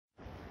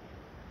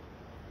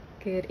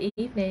Good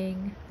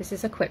evening. This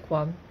is a quick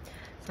one.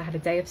 So I had a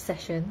day of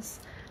sessions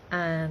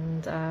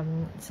and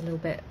it's a little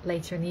bit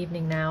later in the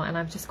evening now, and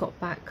I've just got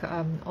back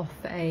off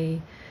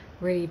a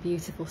really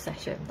beautiful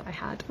session that I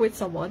had with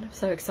someone. I'm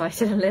so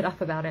excited and lit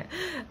up about it,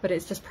 but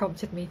it's just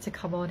prompted me to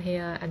come on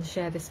here and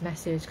share this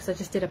message because I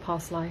just did a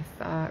past life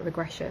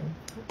regression.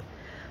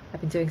 I've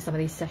been doing some of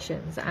these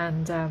sessions,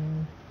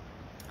 and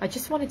I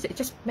just wanted to, it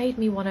just made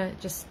me want to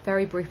just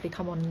very briefly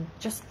come on and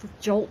just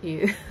jolt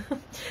you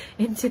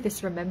into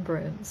this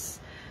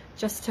remembrance,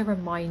 just to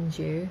remind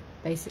you,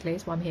 basically,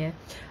 is why I'm here.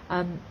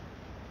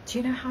 Do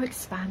you know how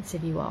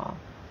expansive you are?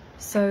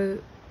 So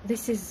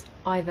this is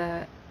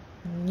either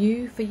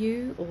new for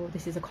you or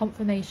this is a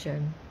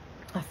confirmation.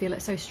 I feel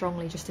it so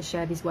strongly just to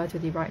share these words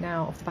with you right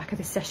now off the back of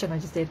this session I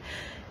just did,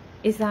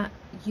 is that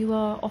you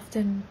are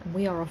often, and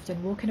we are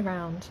often, walking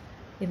around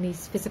in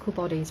these physical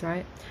bodies,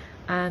 right?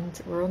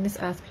 And we're on this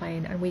earth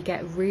plane and we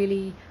get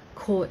really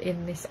caught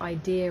in this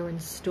idea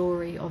and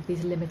story of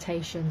these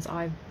limitations.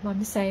 I'm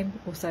the same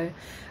also.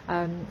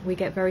 We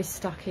get very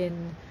stuck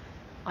in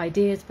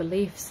ideas,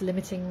 beliefs,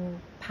 limiting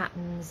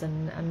patterns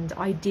and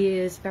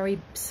ideas, very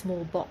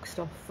small boxed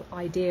off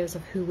ideas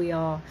of who we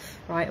are,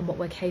 right, and what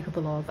we're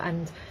capable of.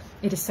 And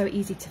it is so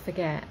easy to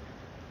forget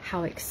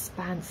how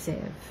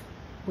expansive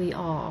we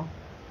are,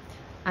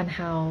 and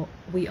how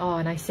we are,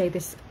 and I say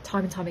this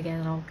time and time again,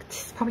 and I'll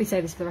probably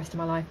say this for the rest of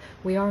my life,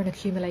 we are an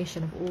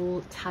accumulation of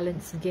all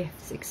talents,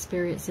 gifts,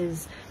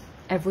 experiences,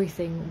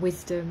 everything,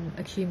 wisdom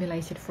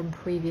accumulated from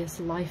previous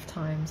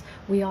lifetimes.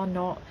 We are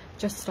not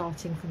just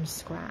starting from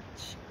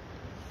scratch.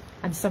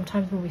 And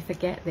sometimes when we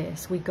forget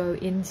this, we go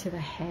into the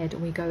head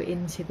and we go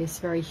into this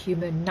very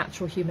human,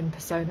 natural human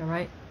persona,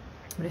 right?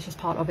 But it's just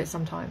part of it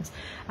sometimes.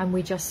 And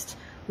we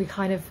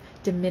kind of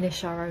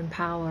diminish our own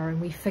power, and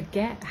we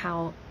forget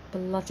how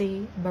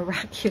bloody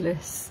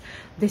miraculous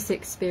this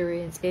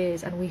experience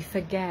is, and we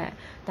forget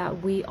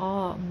that we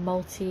are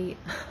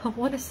I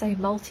want to say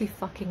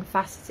multi-fucking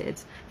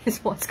faceted is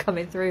what's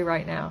coming through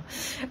right now.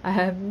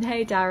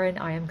 Hey Darren,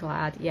 I am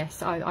glad.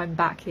 Yes, I'm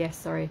back. Yes,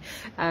 sorry.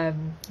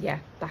 Yeah,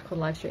 back on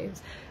live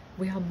streams.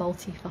 We are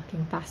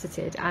multi-fucking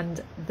faceted,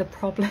 and the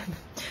problem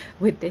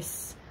with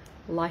this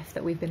life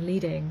that we've been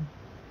leading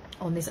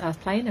on this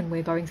earth plane, and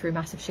we're going through a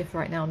massive shift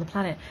right now on the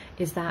planet,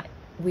 is that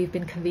we've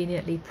been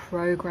conveniently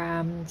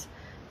programmed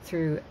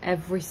through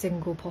every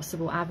single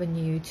possible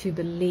avenue to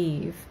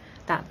believe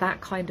that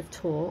that kind of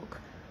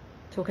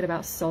talking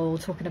about soul,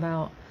 talking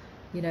about,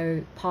 you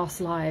know, past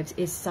lives,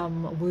 is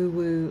some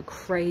woo-woo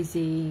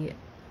crazy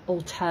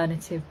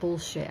alternative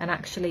bullshit. And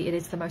actually it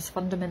is the most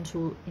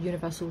fundamental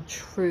universal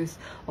truth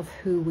of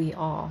who we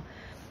are.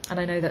 And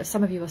I know that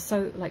some of you are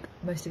so, like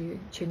most of you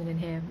tuning in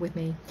here with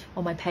me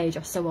on my page,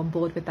 are so on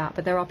board with that.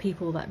 But there are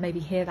people that maybe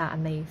hear that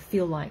and they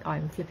feel like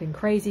I'm flipping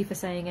crazy for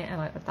saying it,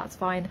 and that's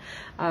fine.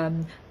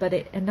 But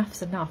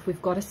enough's enough.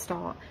 We've got to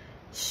start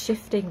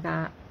shifting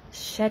that,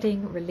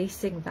 shedding,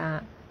 releasing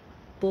that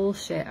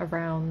bullshit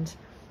around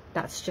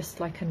that's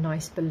just like a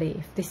nice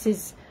belief. This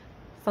is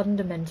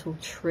fundamental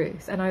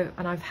truth, and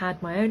I've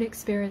had my own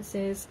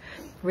experiences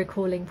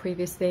recalling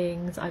previous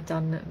things. I've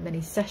done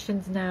many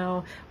sessions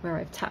now where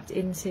I've tapped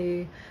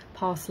into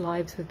past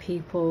lives with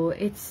people.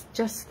 It's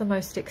just the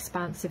most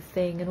expansive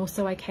thing. And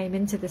also I came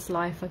into this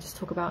life, I just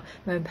talk about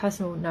my own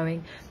personal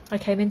knowing, I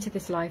came into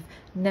this life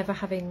never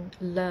having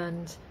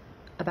learned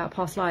about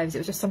past lives. It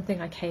was just something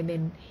I came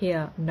in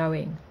here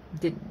knowing.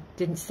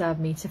 Didn't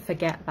serve me to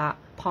forget that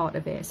part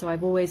of it. So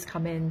I've always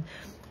come in,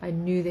 I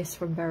knew this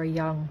from very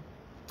young,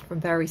 from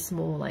very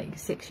small, like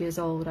 6 years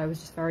old. I was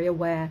just very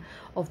aware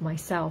of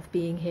myself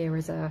being here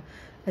as a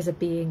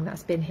being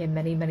that's been here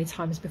many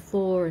times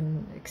before,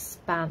 and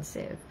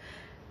expansive.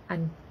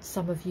 And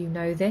some of you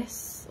know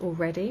this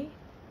already.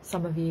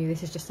 Some of you,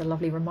 this is just a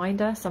lovely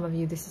reminder. Some of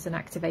you, this is an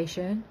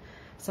activation.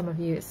 Some of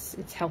you,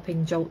 it's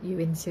helping jolt you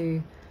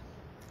into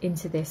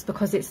this,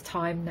 because it's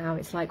time now.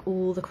 It's like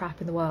all the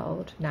crap in the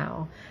world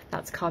now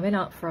that's coming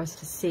up for us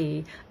to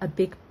see. A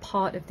big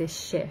part of this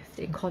shift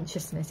in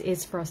consciousness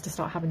is for us to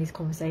start having these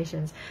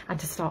conversations and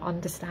to start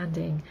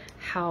understanding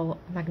how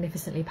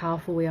magnificently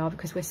powerful we are,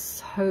 because we're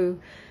so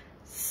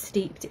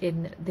steeped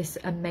in this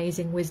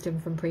amazing wisdom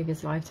from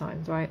previous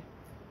lifetimes, right?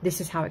 This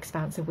is how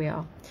expansive we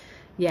are.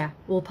 Yeah,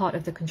 all part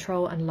of the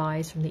control and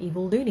lies from the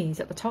evil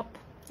loonies at the top.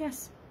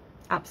 Yes,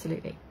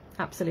 absolutely.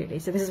 Absolutely.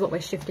 So this is what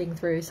we're shifting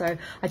through. So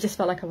I just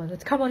felt like I wanted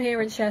to come on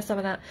here and share some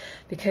of that,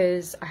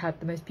 because I had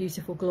the most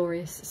beautiful,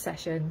 glorious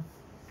session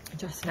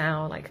just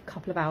now, like a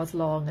couple of hours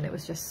long, and it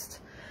was just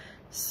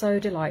so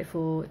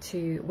delightful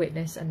to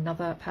witness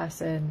another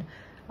person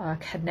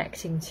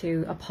connecting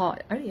to a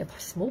part, only a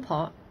small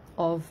part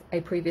of a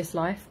previous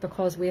life,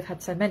 because we've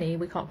had so many,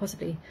 we can't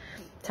possibly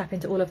tap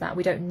into all of that.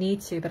 We don't need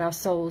to, but our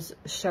souls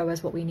show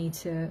us what we need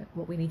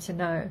to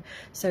know.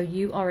 So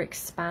you are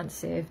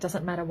expansive.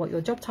 Doesn't matter what your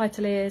job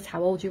title is,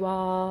 how old you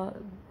are,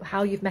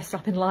 how you've messed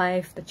up in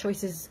life, the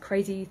choices,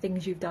 crazy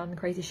things you've done,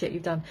 crazy shit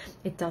you've done.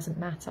 It doesn't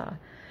matter,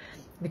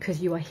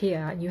 because you are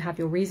here and you have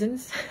your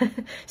reasons.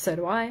 So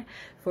do I,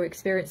 for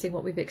experiencing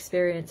what we've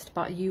experienced.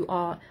 But you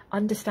are,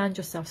 understand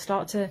yourself,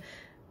 start to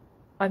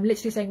I'm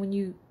literally saying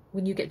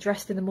when you get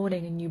dressed in the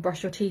morning and you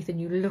brush your teeth and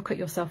you look at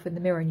yourself in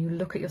the mirror and you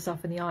look at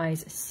yourself in the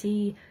eyes,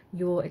 see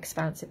your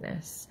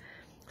expansiveness.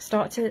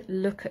 Start to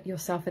look at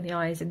yourself in the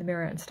eyes in the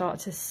mirror and start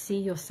to see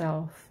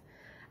yourself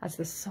as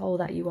the soul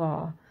that you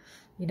are,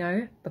 you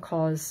know,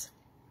 because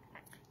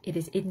it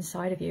is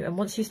inside of you. And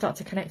once you start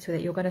to connect with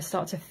it, you're going to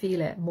start to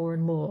feel it more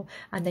and more.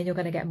 And then you're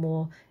going to get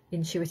more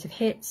intuitive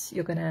hits.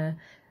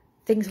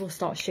 Things will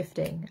start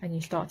shifting and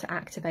you start to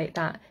activate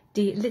that.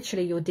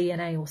 Literally your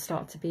DNA will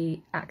start to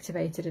be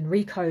activated and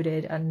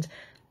recoded. And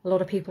a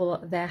lot of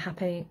people, they're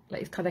kind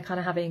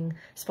of having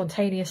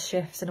spontaneous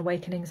shifts and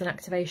awakenings and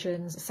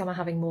activations. Some are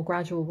having more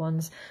gradual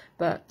ones,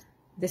 but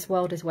this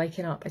world is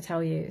waking up, I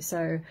tell you.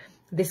 So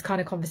this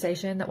kind of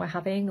conversation that we're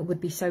having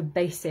would be so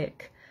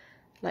basic,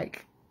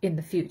 like in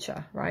the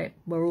future, right?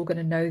 We're all going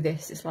to know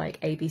this. It's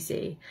like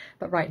ABC.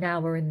 But right now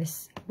we're in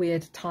this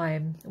weird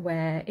time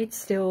where it's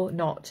still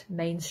not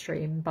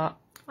mainstream, but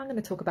I'm going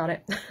to talk about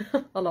it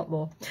a lot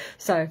more.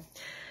 So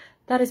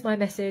that is my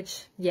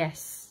message.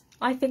 Yes,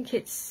 I think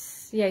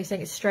it's, yeah, you're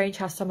saying it's strange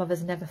how some of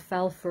us never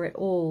fell for it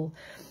all.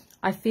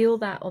 I feel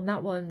that on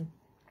that one,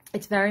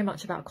 it's very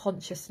much about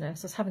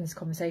consciousness. I was having this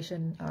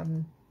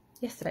conversation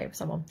yesterday with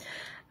someone,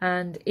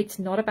 and it's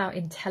not about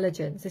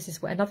intelligence. This is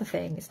another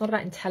thing. It's not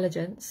about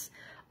intelligence.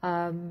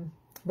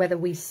 Whether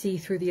we see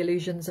through the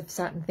illusions of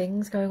certain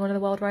things going on in the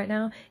world right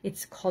now,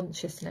 it's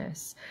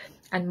consciousness.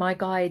 And my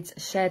guides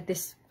shared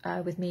this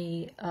with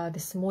me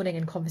this morning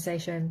in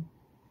conversation,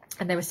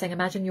 and they were saying,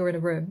 imagine you're in a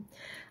room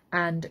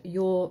and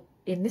you're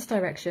in this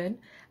direction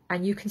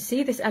and you can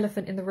see this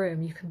elephant in the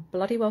room. You can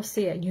bloody well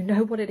see it. You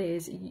know what it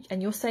is,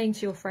 and you're saying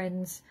to your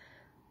friends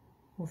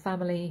or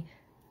family,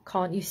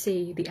 can't you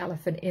see the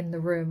elephant in the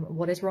room?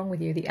 What is wrong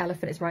with you? The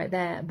elephant is right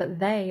there, but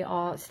they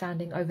are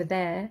standing over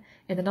there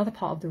in another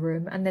part of the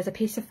room, and there's a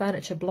piece of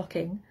furniture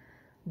blocking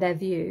their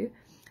view.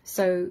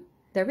 So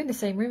they're in the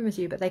same room as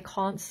you, but they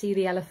can't see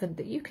the elephant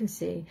that you can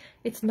see.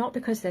 It's not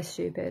because they're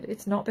stupid.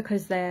 It's not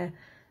because they're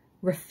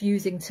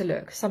refusing to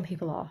look. Some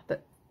people are,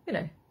 but you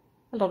know,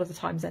 a lot of the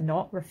times they're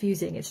not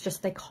refusing. It's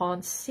just they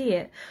can't see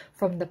it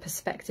from the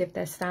perspective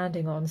they're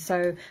standing on.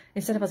 So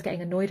instead of us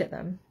getting annoyed at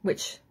them,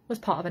 which was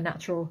part of a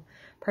natural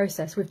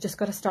process, we've just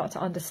got to start to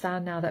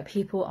understand now that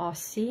people are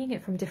seeing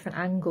it from different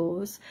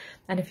angles.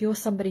 And if you're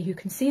somebody who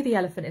can see the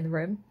elephant in the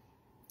room,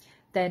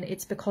 then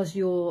it's because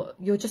you're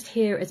just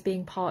here as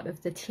being part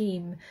of the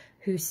team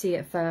who see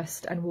it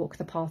first and walk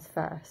the path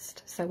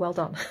first. So well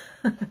done.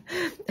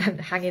 And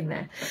hang in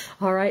there.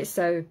 All right,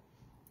 so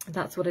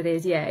that's what it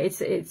is. Yeah,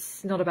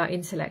 it's not about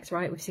intellect,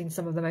 right? We've seen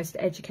some of the most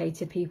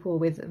educated people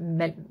with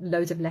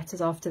loads of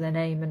letters after their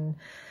name, and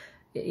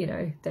you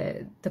know,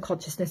 the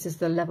consciousness is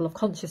the level of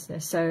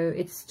consciousness. So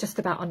it's just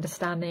about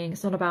understanding.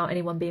 It's not about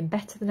anyone being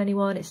better than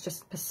anyone. It's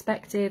just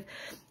perspective.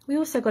 We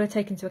also got to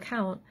take into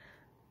account,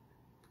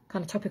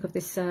 kind of topic of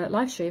this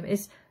live stream,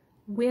 is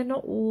we're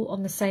not all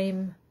on the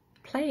same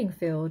playing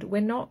field.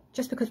 We're not,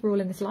 just because we're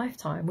all in this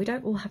lifetime, we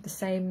don't all have the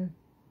same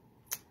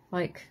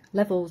like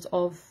levels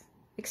of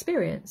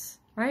experience,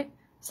 right?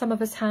 Some of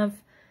us have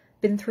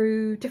been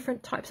through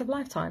different types of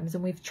lifetimes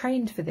and we've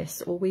trained for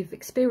this, or we've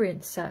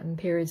experienced certain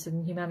periods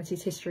in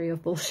humanity's history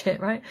of bullshit,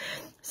 right?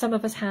 Some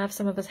of us have,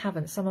 some of us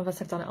haven't. Some of us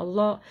have done it a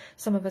lot.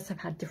 Some of us have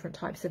had different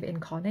types of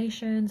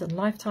incarnations and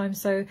lifetimes.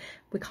 So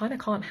we kind of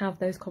can't have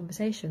those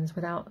conversations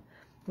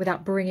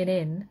without bringing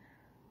in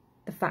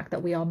the fact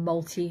that we are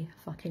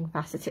multi-fucking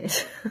faceted.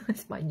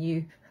 It's my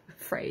new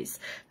phrase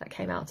that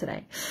came out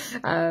today.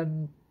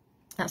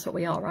 That's what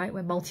we are, right?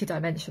 We're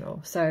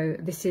multi-dimensional. So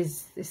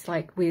it's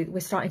like we're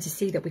starting to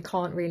see that we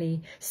can't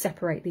really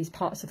separate these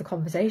parts of the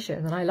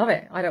conversation, and I love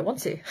it. I don't want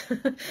to.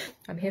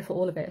 I'm here for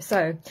all of it.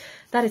 So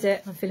that is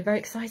it. I'm feeling very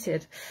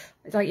excited.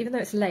 It's like, even though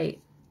it's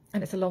late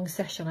and it's a long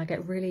session, I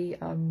get really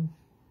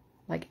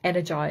like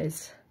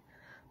energized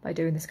by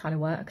doing this kind of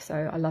work.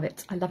 So I love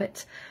it. I love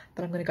it.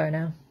 But I'm going to go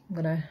now. I'm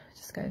going to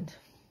just go and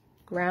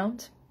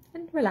ground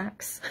and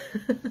relax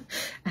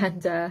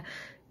and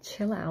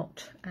chill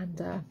out.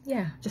 And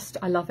yeah, just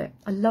I love it.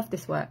 I love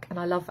this work, and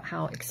I love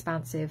how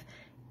expansive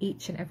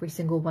each and every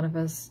single one of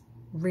us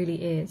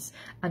really is.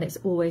 And it's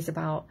always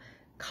about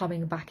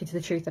coming back into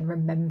the truth and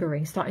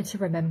remembering, starting to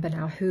remember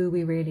now who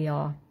we really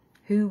are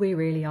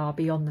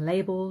beyond the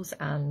labels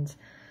and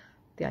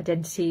the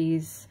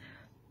identities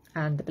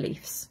and the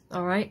beliefs.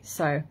 All right,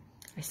 so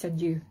I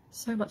send you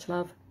so much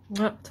love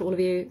to all of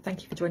you.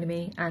 Thank you for joining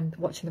me and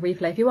watching the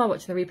replay. If you are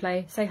watching the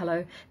replay, say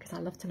hello, because I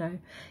love to know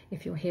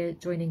if you're here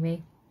joining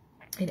me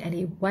in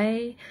any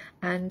way.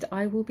 And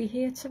I will be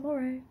here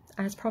tomorrow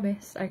as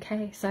promised.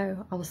 Okay,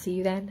 so I will see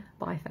you then.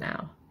 Bye for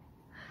now.